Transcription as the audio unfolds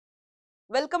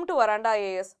Welcome to Veranda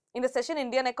IAS. In the session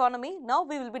Indian Economy, now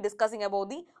we will be discussing about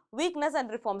the weakness and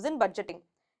reforms in budgeting.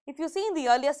 If you see in the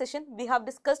earlier session, we have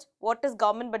discussed what is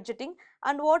government budgeting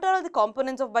and what are the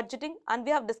components of budgeting, and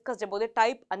we have discussed about the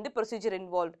type and the procedure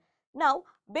involved. Now,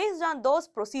 based on those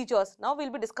procedures, now we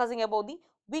will be discussing about the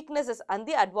weaknesses and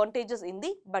the advantages in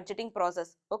the budgeting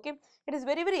process. Okay, it is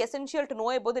very essential to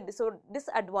know about the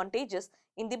disadvantages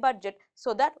in the budget,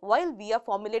 so that while we are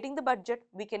formulating the budget,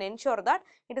 we can ensure that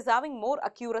it is having more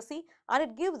accuracy and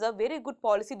it gives a very good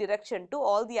policy direction to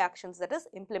all the actions that is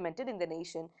implemented in the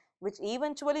nation, which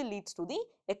eventually leads to the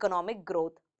economic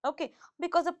growth. Okay,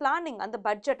 because the planning and the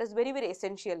budget is very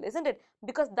essential, isn't it?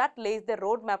 Because that lays the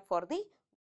roadmap for the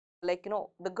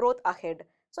the growth ahead.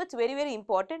 So it's very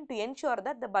important to ensure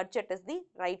that the budget is the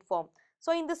right form.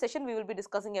 So in this session we will be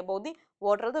discussing about the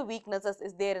what are the weaknesses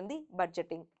is there in the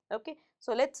budgeting. Okay,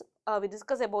 so let's we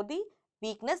discuss about the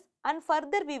weakness, and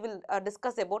further we will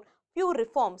discuss about few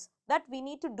reforms that we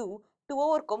need to do to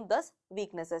overcome those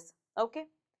weaknesses. Okay,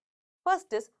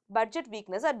 first is budget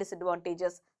weakness or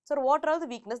disadvantages. So what are the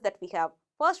weakness that we have?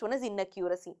 First one is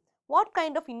inaccuracy. What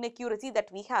kind of inaccuracy that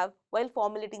we have while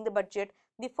formulating the budget?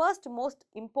 The first most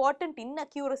important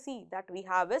inaccuracy that we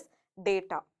have is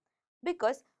data.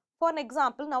 Because for an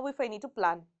example, now if I need to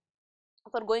plan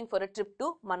for going for a trip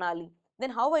to Manali,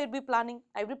 then how I will be planning?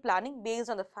 I will be planning based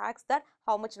on the facts that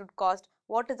how much it would cost,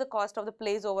 what is the cost of the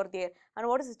place over there, and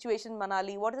what is the situation in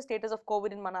Manali, what is the status of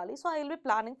COVID in Manali. So I will be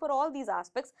planning for all these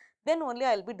aspects, then only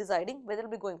I will be deciding whether I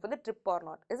will be going for the trip or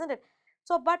not, isn't it?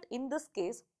 So, but in this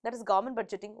case, that is government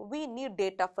budgeting, we need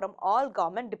data from all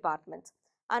government departments.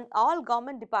 And all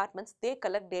government departments, they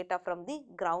collect data from the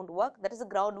groundwork, that is the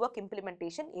groundwork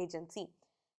implementation agency.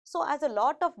 So as a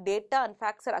lot of data and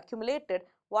facts are accumulated,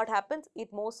 what happens?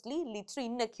 It mostly leads to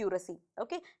inaccuracy.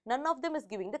 Okay, none of them is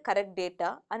giving the correct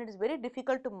data, and it is very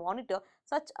difficult to monitor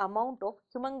such amount of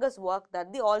humongous work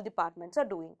that the all departments are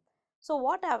doing. So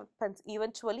what happens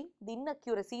eventually? The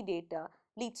inaccuracy data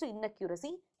leads to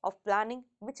inaccuracy of planning,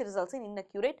 which results in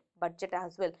inaccurate budget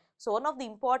as well. So one of the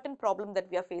important problem that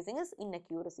we are facing is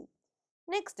inaccuracy.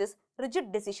 Next is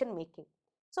rigid decision making.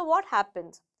 So what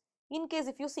happens in case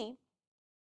if you see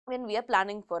when we are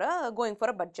planning for going for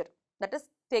a budget, that is,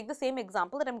 take the same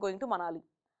example that I am going to Manali.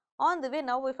 On the way,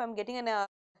 now if I am getting an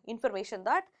information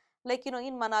that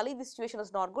in Manali the situation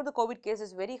is not good, the COVID case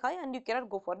is very high and you cannot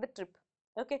go for the trip.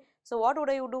 Okay, so what would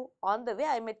I do? On the way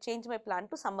I may change my plan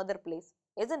to some other place,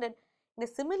 isn't it? In a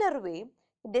similar way,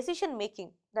 decision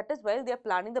making, that is while they are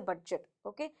planning the budget,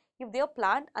 okay, if they are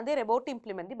planned and they are about to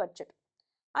implement the budget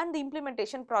and the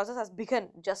implementation process has begun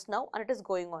just now and it is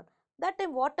going on, that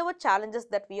time whatever challenges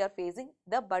that we are facing,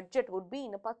 the budget would be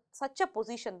in such a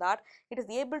position that it is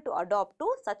able to adopt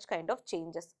to such kind of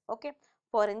changes. Okay,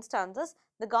 for instances,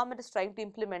 the government is trying to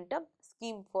implement a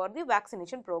scheme for the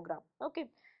vaccination program. Okay,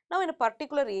 now in a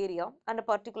particular area and a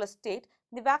particular state,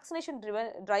 the vaccination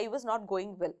drive is not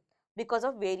going well because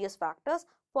of various factors.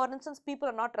 For instance, people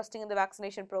are not trusting in the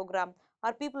vaccination program,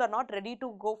 or people are not ready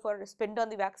to go for spend on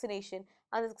the vaccination,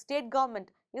 and the state government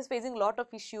is facing a lot of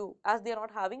issue as they are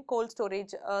not having cold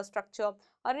storage structure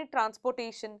or any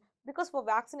transportation, because for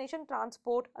vaccination,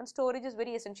 transport and storage is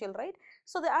very essential, right?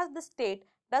 So as the state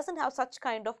doesn't have such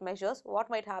kind of measures, what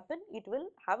might happen? It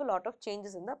will have a lot of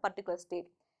changes in the particular state.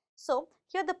 So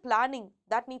here the planning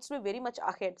that needs to be very much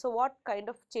ahead. So what kind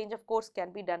of change of course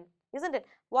can be done, isn't it?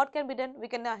 What can be done? We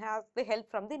can have the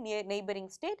help from the neighboring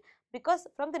state, because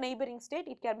from the neighboring state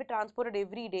it can be transported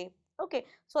every day. Okay,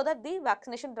 so that the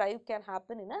vaccination drive can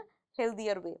happen in a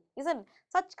healthier way, isn't it?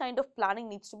 Such kind of planning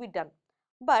needs to be done.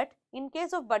 But in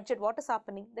case of budget, what is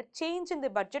happening? The change in the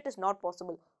budget is not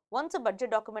possible. Once a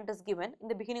budget document is given in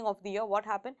the beginning of the year, what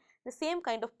happened? The same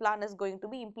kind of plan is going to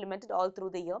be implemented all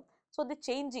through the year. So the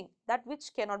changing, that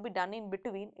which cannot be done in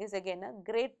between, is again a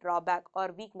great drawback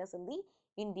or weakness in the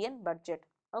Indian budget.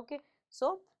 Okay,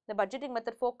 so the budgeting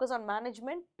method focus on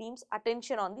management team's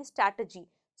attention on the strategy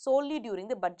solely during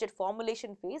the budget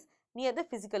formulation phase near the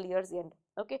fiscal year's end.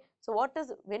 Okay, so what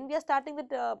is when we are starting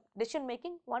the decision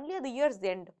making? Only at the year's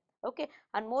end. Okay,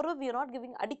 and moreover we are not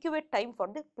giving adequate time for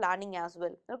the planning as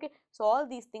well. Okay, so all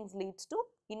these things leads to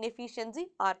inefficiency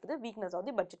or to the weakness of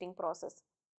the budgeting process.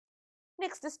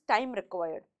 Next is time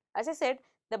required. As I said,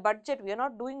 the budget, we are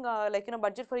not doing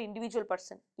budget for an individual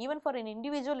person. Even for an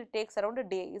individual it takes around a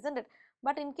day, isn't it?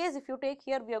 But in case if you take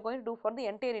here, we are going to do for the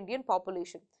entire Indian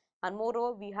population, and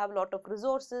moreover we have lot of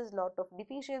resources, lot of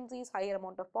deficiencies, higher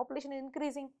amount of population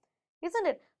increasing, isn't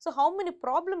it? So how many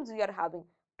problems we are having?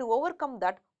 To overcome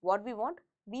that, what we want?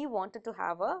 We wanted to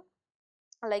have a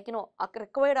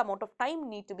required amount of time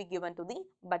need to be given to the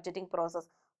budgeting process.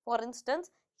 For instance,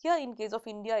 here in case of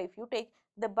India, if you take,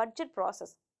 the budget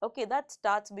process, okay, that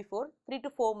starts before 3 to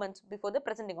 4 months before the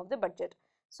presenting of the budget.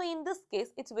 So in this case,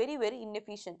 it's very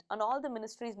inefficient, and all the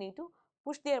ministries need to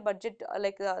push their budget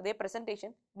their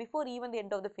presentation before even the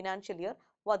end of the financial year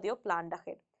what they have planned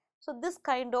ahead. So this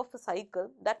kind of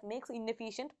cycle that makes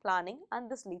inefficient planning,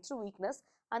 and this leads to weakness,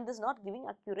 and this not giving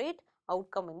accurate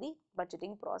outcome in the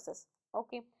budgeting process.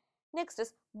 Okay. Next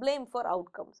is blame for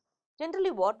outcomes.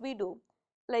 Generally what we do,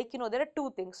 there are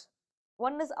two things.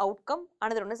 One is outcome,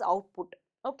 another one is output.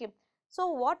 Okay. So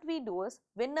what we do is,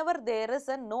 whenever there is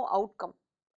a no outcome,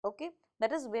 okay,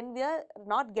 that is when we are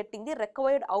not getting the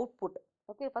required output.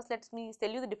 Okay, first let me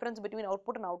tell you the difference between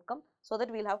output and outcome so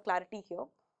that we will have clarity here.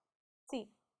 See,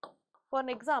 for an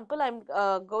example, I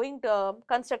am going to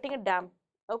constructing a dam,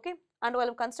 okay, and while I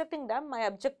am constructing dam, my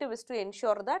objective is to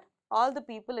ensure that all the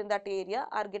people in that area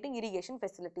are getting irrigation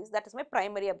facilities. That is my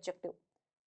primary objective.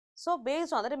 So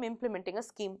based on that, I am implementing a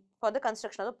scheme for the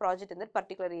construction of the project in that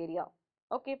particular area.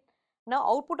 Okay. Now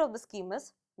output of the scheme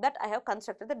is that I have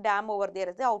constructed the dam over there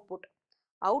as the output.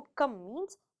 Outcome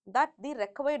means that the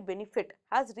required benefit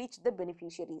has reached the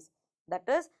beneficiaries. That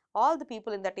is, all the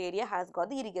people in that area has got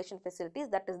the irrigation facilities.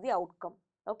 That is the outcome.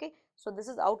 Okay. So this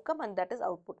is outcome and that is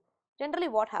output. Generally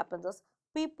what happens is,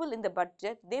 people in the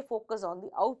budget, they focus on the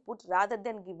output rather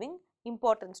than giving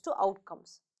importance to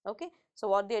outcomes. Okay. So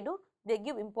what they do, they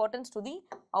give importance to the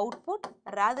output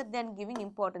rather than giving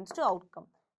importance to outcome.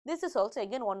 This is also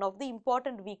again one of the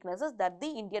important weaknesses that the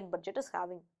Indian budget is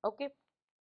having. Okay.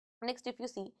 Next, if you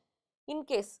see, in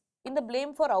case in the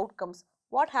blame for outcomes,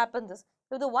 what happens is,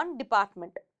 if the one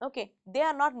department, okay, they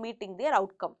are not meeting their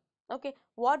outcome, okay,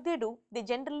 what they do, they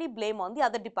generally blame on the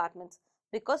other departments,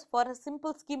 because for a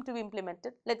simple scheme to be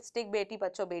implemented, let's take Beti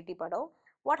Bachao Beti Padhao,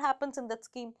 what happens in that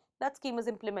scheme? That scheme is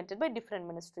implemented by different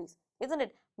ministries, isn't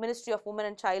it? Ministry of Women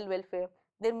and Child Welfare,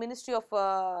 then Ministry of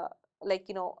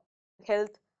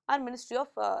Health, and Ministry of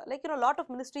lot of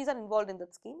ministries are involved in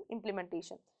that scheme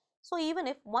implementation. So even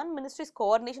if one ministry's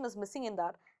coordination is missing in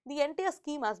that, the entire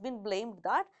scheme has been blamed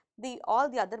that all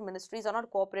the other ministries are not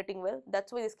cooperating well.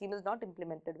 That's why the scheme is not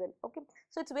implemented well. Okay,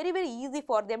 so it's very easy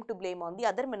for them to blame on the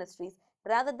other ministries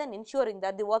rather than ensuring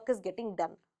that the work is getting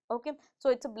done. Okay,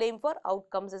 so it's a blame for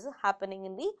outcomes is happening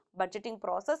in the budgeting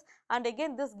process, and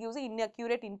again this gives an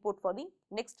inaccurate input for the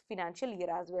next financial year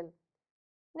as well.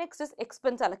 Next is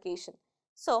expense allocation.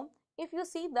 So if you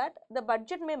see that the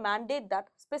budget may mandate that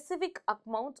specific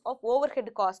amounts of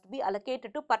overhead cost be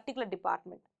allocated to particular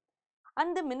department,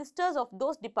 and the ministers of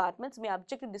those departments may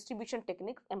object to distribution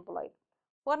techniques employed.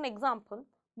 For an example,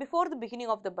 before the beginning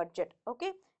of the budget,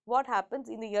 okay, what happens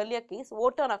in the earlier case,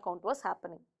 vote on account was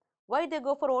happening. Why they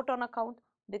go for vote on account?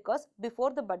 Because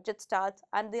before the budget starts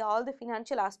and all the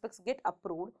financial aspects get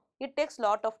approved, it takes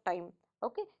lot of time.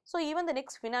 Okay, so even the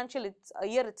next financial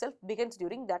year itself begins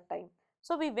during that time.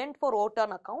 So we went for vote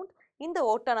on account. In the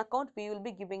vote on account, we will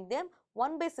be giving them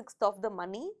 1/6 of the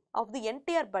money of the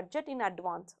entire budget in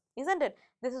advance, isn't it?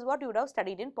 This is what you would have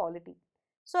studied in polity.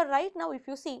 So right now, if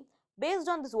you see, based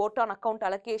on this vote on account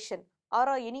allocation or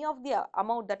any of the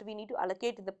amount that we need to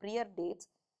allocate in the prior dates,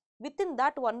 within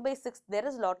that 1/6, there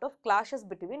is a lot of clashes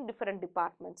between different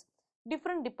departments.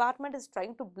 Different department is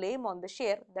trying to blame on the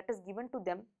share that is given to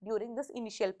them during this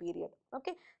initial period.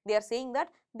 Okay, they are saying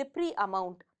that the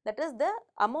pre-amount, that is the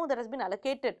amount that has been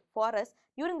allocated for us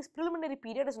during this preliminary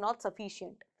period, is not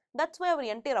sufficient. That's why our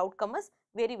entire outcome is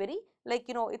very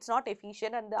it's not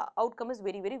efficient, and the outcome is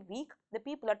very weak. The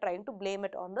people are trying to blame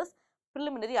it on this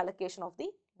preliminary allocation of the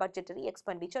budgetary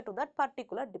expenditure to that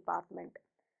particular department.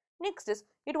 Next is,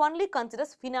 it only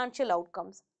considers financial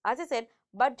outcomes. As I said,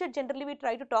 budget generally we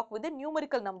try to talk with the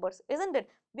numerical numbers, isn't it?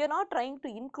 We are not trying to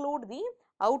include the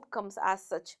outcomes as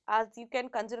such. As you can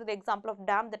consider the example of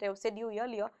dam that I have said you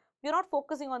earlier, we are not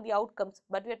focusing on the outcomes,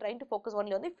 but we are trying to focus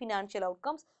only on the financial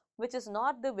outcomes, which is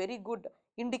not the very good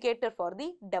indicator for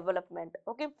the development.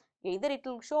 Okay, either it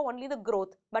will show only the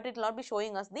growth, but it will not be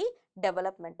showing us the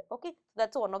development. Okay,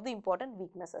 that's one of the important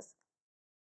weaknesses.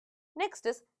 Next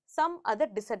is some other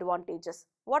disadvantages.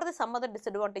 What are the some other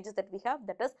disadvantages that we have?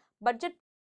 That is, budget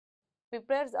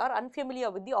preparers are unfamiliar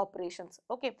with the operations.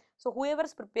 Okay, so whoever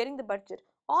is preparing the budget,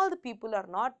 all the people are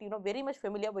not very much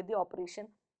familiar with the operation,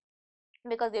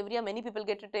 because every year many people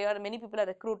get retired, many people are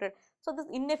recruited. So this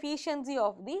inefficiency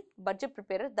of the budget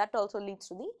preparer, that also leads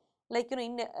to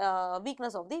the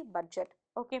weakness of the budget.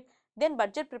 Okay, then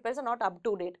budget preparers are not up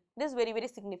to date. This is very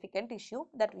significant issue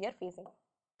that we are facing.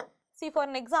 See, for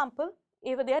an example,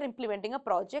 if they are implementing a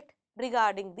project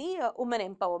regarding the women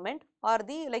empowerment or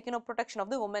the protection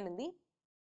of the women in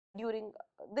during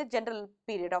the general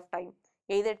period of time,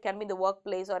 either it can be in the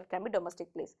workplace or it can be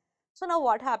domestic place. So now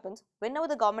what happens, whenever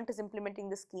the government is implementing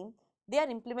the scheme, they are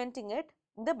implementing it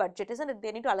in the budget, isn't it?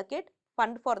 They need to allocate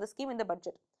fund for the scheme in the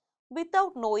budget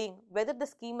without knowing whether the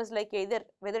scheme is like either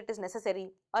whether it is necessary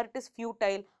or it is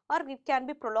futile or it can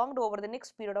be prolonged over the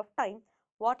next period of time.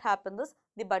 What happens is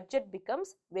the budget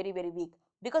becomes very weak,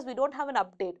 because we don't have an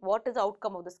update what is the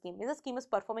outcome of the scheme. Is the scheme is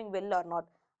performing well or not?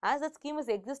 As that scheme is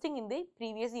existing in the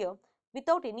previous year,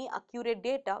 without any accurate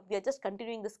data, we are just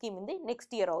continuing the scheme in the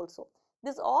next year also.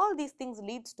 All these things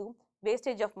leads to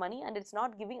wastage of money, and it's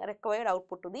not giving a required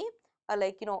output to the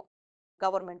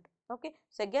government. Okay,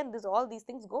 so again all these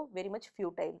things go very much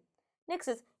futile. Next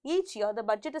is, each year the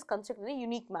budget is constructed in a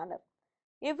unique manner.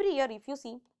 Every year, if you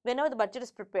see, whenever the budget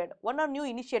is prepared, one or new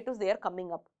initiatives they are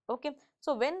coming up. Okay,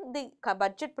 so when the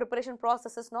budget preparation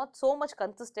process is not so much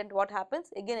consistent, what happens?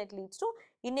 Again, it leads to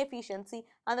inefficiency,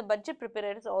 and the budget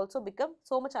preparers also become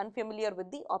so much unfamiliar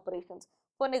with the operations.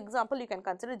 For an example, you can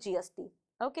consider GST.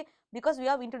 Okay, because we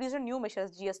have introduced a new measure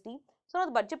as GST, so now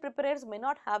the budget preparers may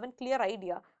not have a clear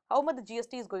idea how much the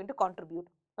GST is going to contribute.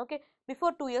 Okay,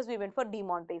 before 2 years we went for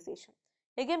demonetization.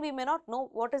 Again, we may not know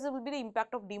what will be the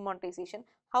impact of demonetization,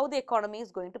 how the economy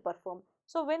is going to perform.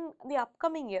 So when the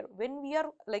upcoming year, when we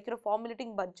are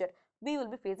formulating budget, we will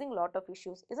be facing a lot of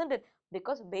issues, isn't it?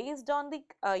 Because based on the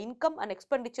income and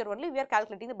expenditure only, we are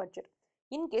calculating the budget.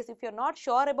 In case if you are not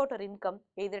sure about our income,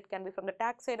 either it can be from the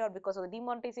tax side or because of the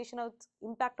demonetization of its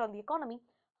impact on the economy,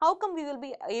 how come we will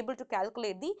be able to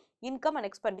calculate the income and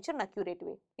expenditure in an accurate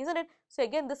way, isn't it? So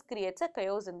again, this creates a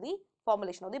chaos in the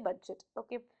formulation of the budget.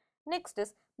 Okay. Next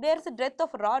is, there is a dearth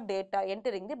of raw data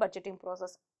entering the budgeting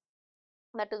process.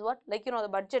 That is what, the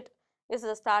budget is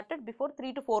started before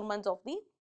 3 to 4 months of the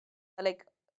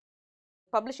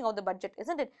publishing of the budget,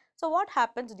 isn't it? So what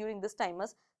happens during this time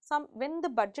is, when the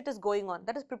budget is going on,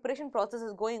 that is preparation process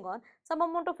is going on, some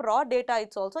amount of raw data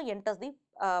it also enters the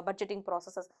budgeting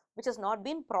processes, which has not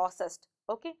been processed.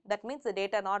 Okay, that means the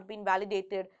data not been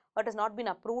validated or it has not been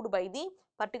approved by the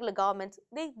particular governments.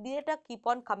 The data keep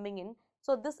on coming in.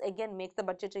 So this again makes the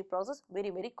budgetary process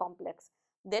very complex.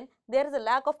 Then there is a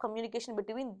lack of communication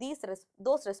between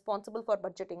those responsible for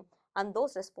budgeting and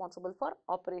those responsible for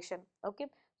operation. Okay,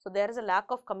 so there is a lack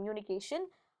of communication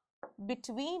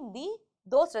between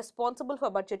those responsible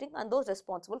for budgeting and those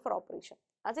responsible for operation.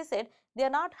 As I said, they are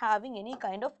not having any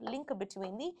kind of link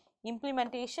between the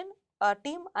implementation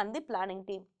team and the planning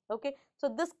team. Okay,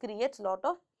 so this creates a lot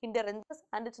of hindrances,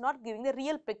 and it's not giving the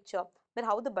real picture that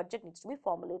how the budget needs to be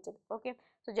formulated. Okay,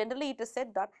 so generally it is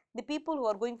said that the people who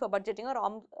are going for budgeting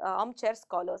are armchair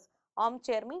scholars.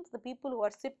 Armchair means the people who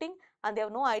are sitting and they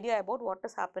have no idea about what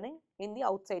is happening in the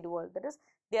outside world. That is,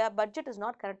 their budget is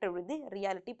not connected with the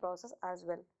reality process as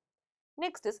well.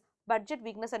 Next is budget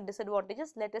weakness and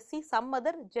disadvantages. Let us see some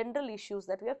other general issues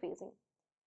that we are facing.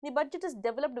 The budget is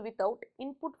developed without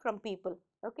input from people.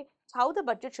 Okay, so how the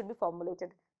budget should be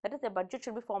formulated? That is, the budget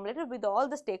should be formulated with all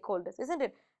the stakeholders, isn't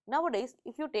it? Nowadays,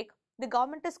 if you take, the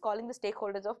government is calling the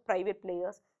stakeholders of private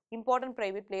players, important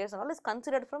private players and all is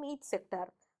considered from each sector.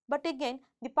 But again,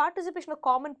 the participation of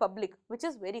common public, which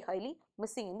is very highly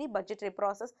missing in the budgetary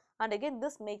process, and again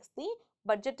this makes the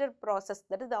budgeted process,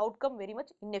 that is the outcome, very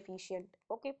much inefficient.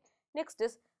 Okay. Next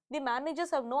is, the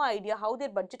managers have no idea how their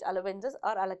budget allowances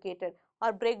are allocated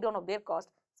or breakdown of their cost.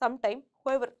 Sometimes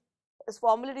whoever is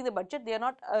formulating the budget, they are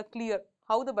not clear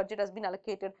how the budget has been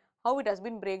allocated, how it has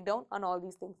been breakdown and all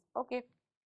these things. Okay.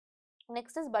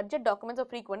 Next is, budget documents are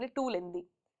frequently too lengthy.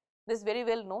 This is very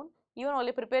well known. Even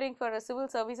only preparing for civil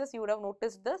services, you would have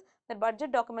noticed this, that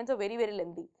budget documents are very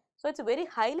lengthy. So it's very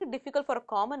highly difficult for a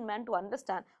common man to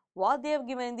understand what they have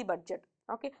given in the budget.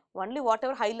 Okay, only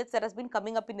whatever highlights that has been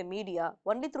coming up in the media,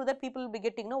 only through that people will be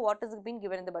getting know what has been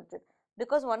given in the budget,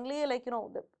 because only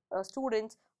the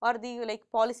students or the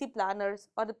policy planners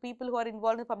or the people who are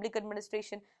involved in public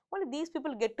administration, only these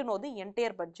people get to know the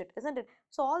entire budget, isn't it?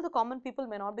 So all the common people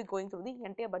may not be going through the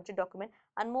entire budget document,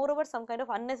 and moreover some kind of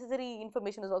unnecessary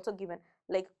information is also given,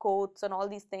 like quotes and all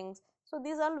these things. So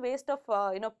these are waste of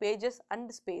pages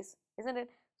and space, isn't it?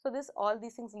 So all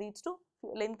these things leads to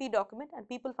lengthy document, and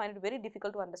people find it very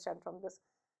difficult to understand from this.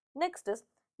 Next is,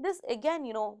 this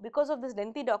again, because of this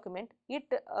lengthy document, it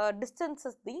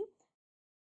distances the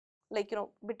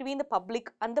between the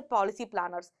public and the policy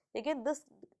planners. Again, this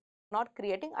not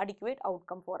creating adequate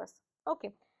outcome for us. Okay.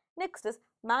 Next is,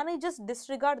 managers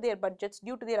disregard their budgets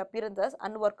due to their appearance as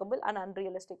unworkable and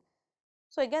unrealistic.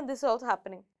 So again, this is also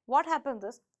happening. What happens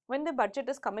is, when the budget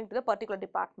is coming to the particular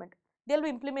department, they will be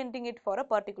implementing it for a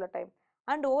particular time,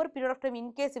 and over a period of time,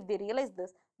 in case if they realize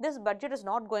this budget is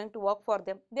not going to work for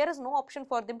them, there is no option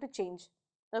for them to change.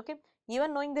 Okay,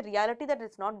 even knowing the reality that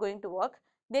it's not going to work,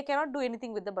 they cannot do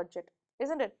anything with the budget.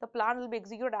 isn't it? The plan will be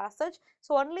executed as such.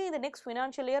 So only in the next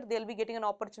financial year they will be getting an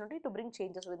opportunity to bring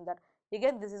changes within that.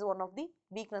 Again, this is one of the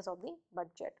weakness of the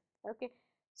budget. Okay.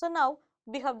 So now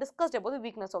we have discussed about the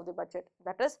weakness of the budget,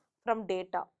 that is from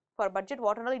data. For budget,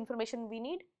 what all information we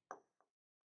need?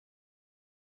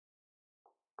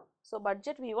 So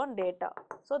budget, we want data.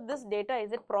 So this data,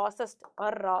 is it processed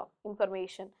or raw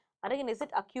information? And again, is it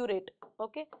accurate?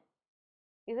 Okay.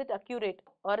 Is it accurate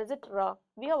or is it raw?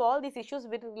 We have all these issues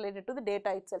with related to the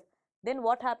data itself. Then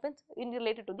what happens in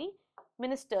related to the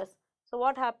ministers? So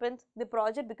what happens? The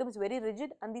project becomes very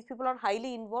rigid and these people are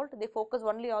highly involved. They focus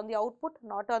only on the output,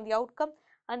 not on the outcome,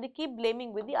 and they keep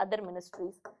blaming with the other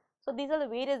ministries. So these are the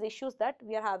various issues that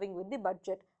we are having with the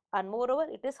budget. And moreover,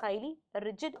 it is highly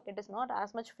rigid, it is not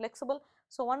as much flexible.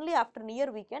 So only after a year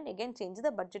we can again change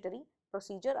the budgetary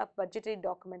procedure of budgetary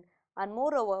document. And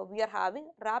moreover, we are having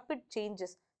rapid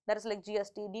changes, that is like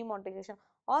GST, demonetization,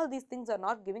 all these things are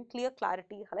not giving clear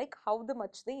clarity like how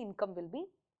much the income will be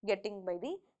getting by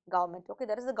the government. Okay,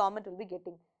 that is the government will be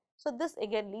getting. So this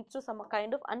again leads to some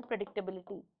kind of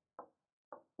unpredictability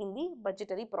in the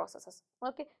budgetary processes.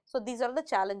 Okay, so these are the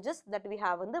challenges that we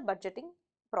have in the budgeting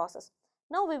process.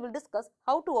 Now we will discuss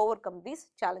how to overcome these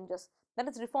challenges, that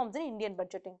is reforms in Indian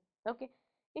budgeting. Okay,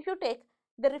 if you take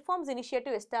the reforms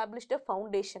initiative established a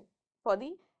foundation for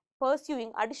the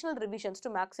pursuing additional revisions to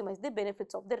maximize the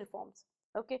benefits of the reforms.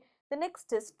 Okay, the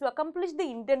next is to accomplish the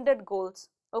intended goals.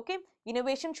 Okay,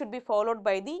 innovation should be followed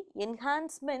by the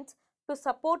enhancements to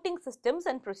supporting systems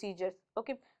and procedures.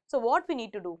 Okay, so what we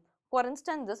need to do? For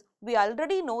instance, we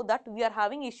already know that we are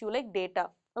having issue like data.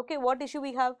 Okay, what issue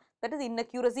we have? That is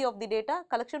inaccuracy of the data,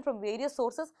 collection from various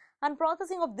sources and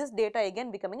processing of this data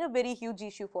again becoming a very huge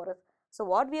issue for us. So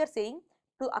what we are saying,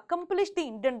 to accomplish the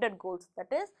intended goals, that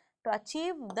is to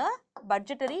achieve the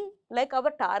budgetary like our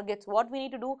targets, what we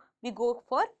need to do? We go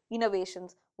for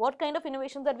innovations. What kind of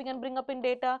innovations that we can bring up in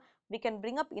data? We can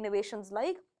bring up innovations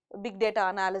like big data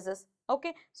analysis.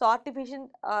 Okay, so artificial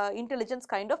intelligence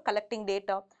kind of collecting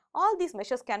data. All these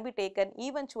measures can be taken.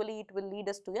 Eventually it will lead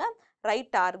us to a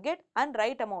right target and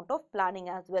right amount of planning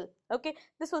as well. Okay,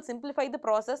 this will simplify the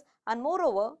process and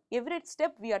moreover every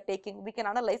step we are taking we can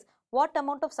analyze what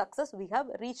amount of success we have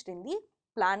reached in the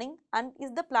planning and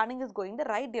is the planning is going the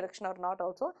right direction or not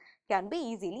also can be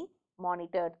easily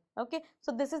monitored. Okay,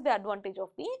 so this is the advantage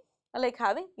of the like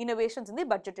having innovations in the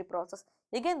budgetary process.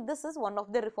 Again, this is one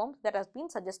of the reforms that has been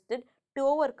suggested to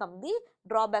overcome the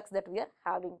drawbacks that we are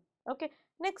having. Okay,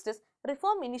 next is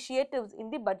reform initiatives in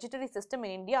the budgetary system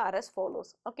in India are as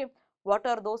follows. Okay, what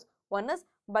are those? One is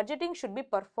budgeting should be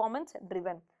performance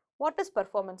driven. What is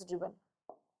performance driven?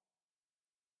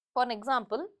 For an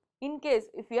example, in case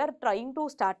if we are trying to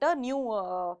start a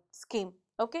new scheme,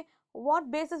 okay,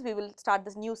 what basis we will start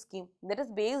this new scheme? That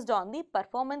is based on the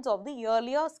performance of the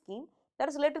earlier scheme that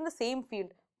is related in the same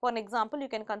field. For an example, you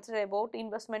can consider about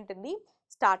investment in the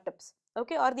startups,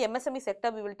 okay, or the MSME sector,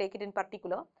 we will take it in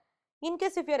particular. In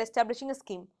case if you are establishing a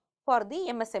scheme for the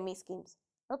MSME schemes,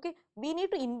 okay, we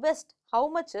need to invest how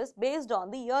much is based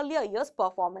on the earlier year's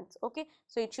performance. Okay,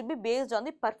 so it should be based on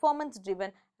the performance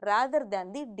driven rather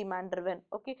than the demand driven.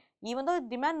 Okay, even though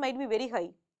demand might be very high,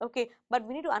 okay, but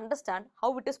we need to understand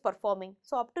how it is performing.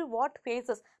 So up to what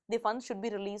phases the funds should be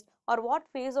released or what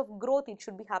phase of growth it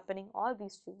should be happening, all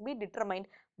these should be determined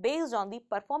based on the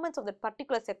performance of that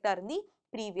particular sector in the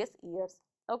previous years.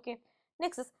 Okay,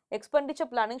 next is expenditure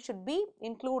planning should be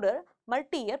included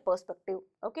multi-year perspective.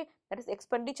 Okay, that is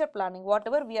expenditure planning,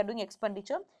 whatever we are doing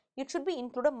expenditure, it should be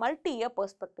included multi-year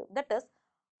perspective. That is,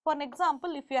 for an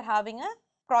example, if you are having a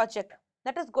project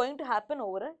that is going to happen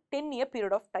over a 10-year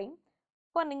period of time.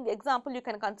 For an example, you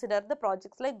can consider the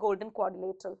projects like Golden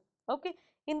Quadrilateral. Okay,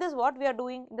 in this what we are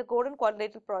doing in the Golden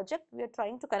Quadrilateral project, we are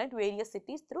trying to connect various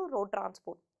cities through road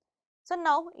transport. So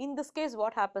now in this case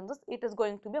what happens is it is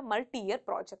going to be a multi-year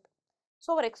project.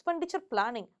 So our expenditure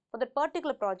planning for that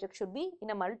particular project should be in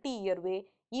a multi-year way,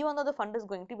 even though the fund is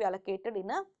going to be allocated in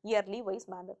a yearly wise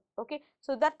manner. Okay,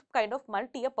 so that kind of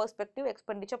multi-year perspective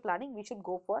expenditure planning we should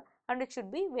go for, and it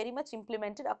should be very much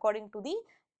implemented according to the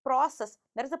process,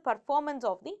 that is the performance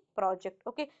of the project.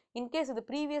 Okay, in case of the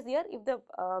previous year, if the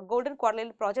Golden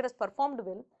Quadrilateral project has performed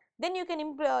well, then you can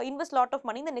invest lot of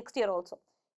money in the next year also.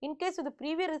 In case of the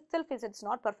previous itself, if it's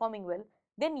not performing well,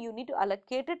 then you need to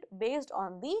allocate it based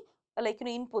on the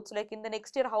inputs, like in the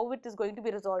next year how it is going to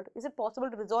be resolved. Is it possible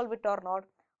to resolve it or not,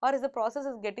 or is the process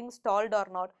is getting stalled or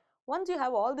not? Once you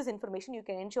have all this information, you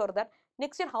can ensure that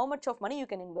next year how much of money you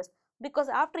can invest, because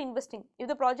after investing, if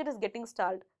the project is getting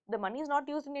stalled, the money is not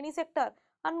used in any sector,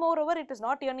 and moreover it is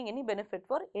not earning any benefit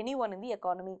for anyone in the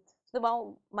economy. So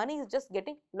the money is just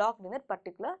getting locked in that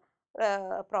particular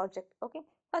project. Okay,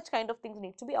 Such kind of things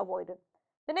need to be avoided.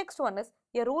 The next one is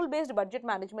a rule-based budget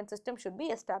management system should be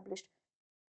established.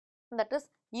 That is,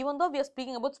 even though we are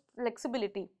speaking about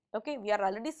flexibility, okay, we are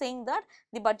already saying that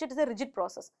the budget is a rigid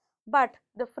process, but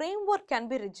the framework can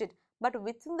be rigid, but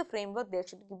within the framework there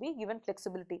should be given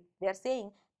flexibility. They are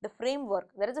saying the framework,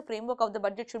 there is a framework of the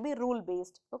budget should be rule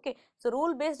based, okay. So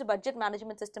rule based budget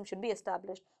management system should be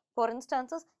established. For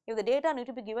instances, if the data need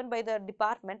to be given by the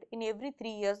department in every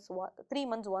 3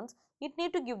 months once, it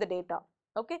need to give the data,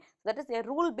 okay. That is, a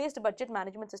rule based budget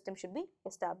management system should be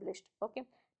established, okay.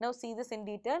 Now see this in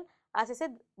detail. As I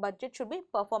said, budget should be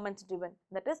performance driven.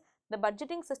 That is, the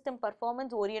budgeting system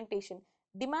performance orientation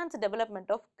demands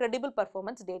development of credible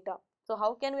performance data. So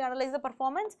how can we analyze the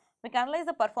performance? We can analyze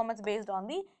the performance based on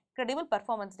the credible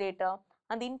performance data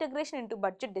and the integration into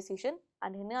budget decision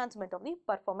and enhancement of the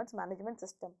performance management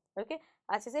system, okay.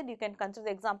 As I said, you can consider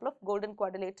the example of golden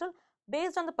quadrilateral.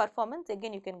 Based on the performance,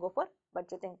 again you can go for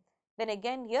budgeting. Then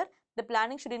again here, the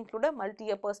planning should include a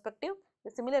multi-year perspective.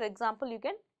 The similar example you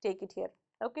can take it here,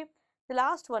 okay. The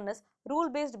last one is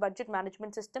rule-based budget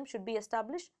management system should be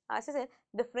established. As I said,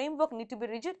 the framework need to be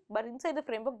rigid, but inside the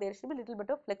framework there should be little bit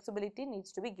of flexibility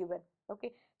needs to be given,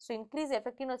 okay. So increase the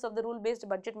effectiveness of the rule-based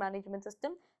budget management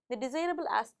system. The desirable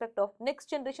aspect of next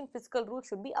generation fiscal rules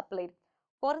should be applied.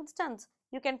 For instance,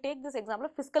 you can take this example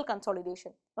of fiscal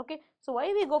consolidation, okay. So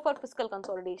why we go for fiscal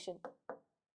consolidation?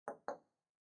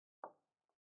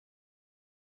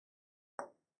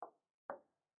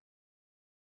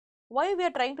 Why we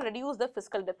are trying to reduce the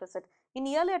fiscal deficit? In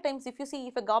earlier times, if you see,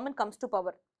 if a government comes to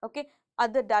power, okay,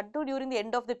 at that too during the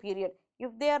end of the period,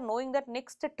 if they are knowing that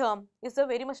next term is a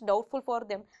very much doubtful for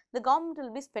them, the government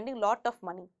will be spending lot of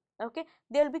money, okay.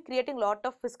 They will be creating lot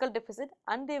of fiscal deficit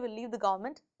and they will leave the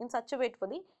government in such a way for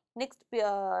the next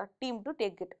team to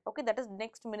take it, okay, that is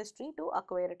next ministry to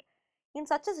acquire it. In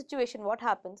such a situation, what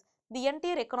happens? The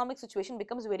entire economic situation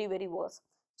becomes very, very worse.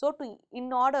 So,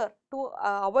 in order to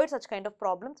avoid such kind of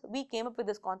problems, we came up with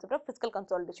this concept of fiscal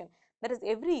consolidation. That is,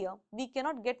 every year we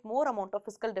cannot get more amount of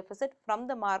fiscal deficit from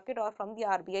the market or from the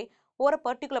RBI or a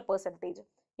particular percentage.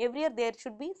 Every year there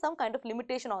should be some kind of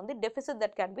limitation on the deficit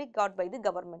that can be got by the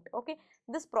government, okay.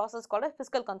 This process called a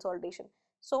fiscal consolidation.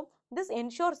 So, this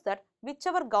ensures that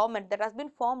whichever government that has been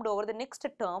formed over the next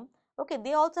term, okay,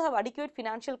 they also have adequate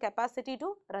financial capacity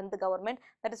to run the government.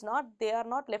 That is not, they are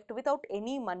not left without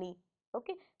any money,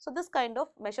 okay. So this kind of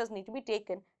measures need to be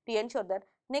taken to ensure that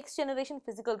next generation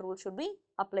fiscal rules should be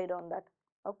applied on that,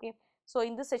 okay. So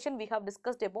in this session we have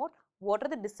discussed about what are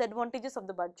the disadvantages of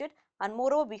the budget, and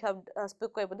moreover we have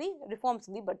spoken about the reforms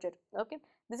in the budget, okay.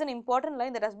 This is an important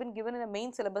line that has been given in the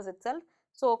main syllabus itself.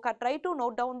 So try to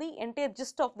note down the entire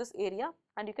gist of this area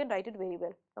and you can write it very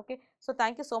well, okay. So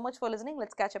thank you so much for listening.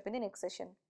 Let's catch up in the next session.